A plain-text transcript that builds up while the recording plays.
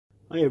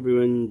Hi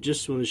everyone,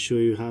 just want to show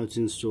you how to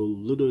install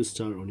Ludo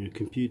Star on your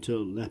computer,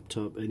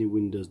 laptop, any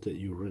Windows that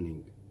you're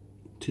running.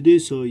 To do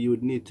so, you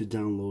would need to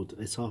download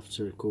a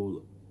software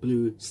called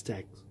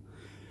BlueStack.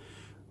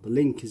 The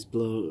link is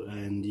below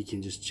and you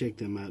can just check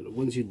them out.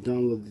 Once you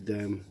download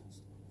them,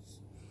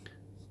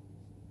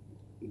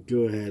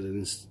 go ahead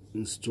and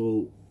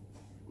install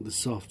the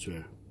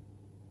software.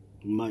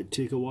 It might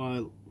take a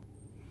while.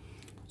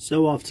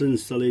 So after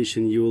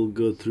installation, you will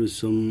go through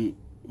some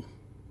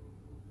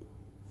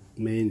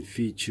main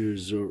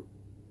features or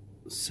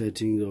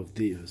settings of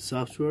the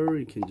software.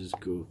 You can just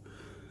go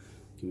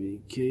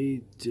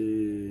communicate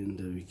and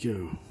there we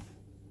go.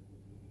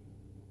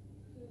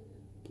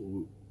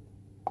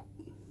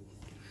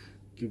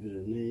 Give it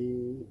a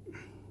name.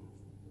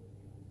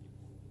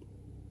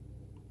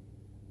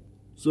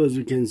 So as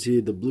you can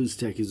see, the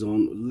BlueStack is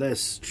on.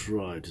 Let's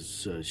try to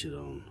search it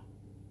on.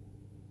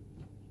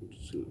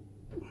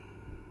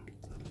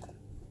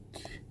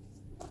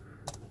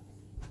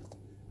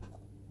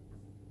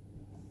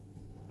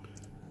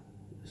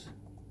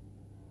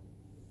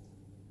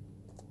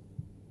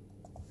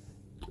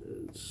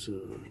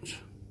 Search.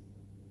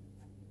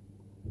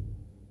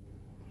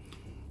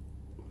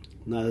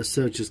 Now the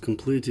search is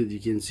completed. You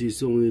can see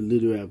so many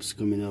little apps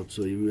coming up.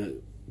 So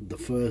the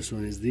first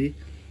one is the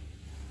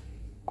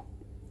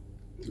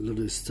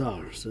Ludo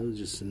Star. So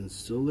just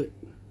install it.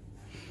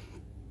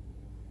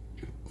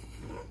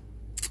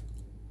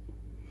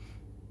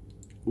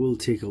 Will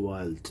take a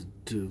while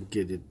to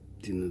get it,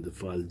 the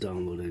file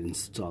downloaded and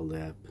install the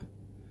app.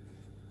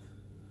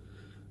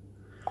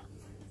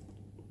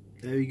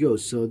 There you go.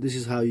 So this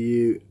is how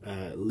you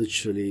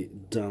literally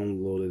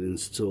download and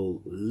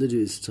install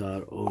Ludo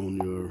Star on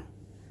your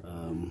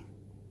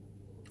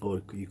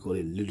or you call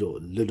it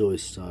Ludo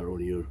Star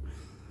on your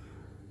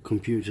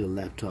computer,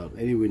 laptop,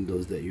 any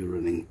Windows that you're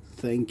running.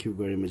 Thank you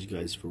very much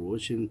guys for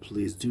watching.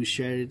 Please do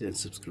share it and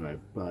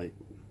subscribe. Bye.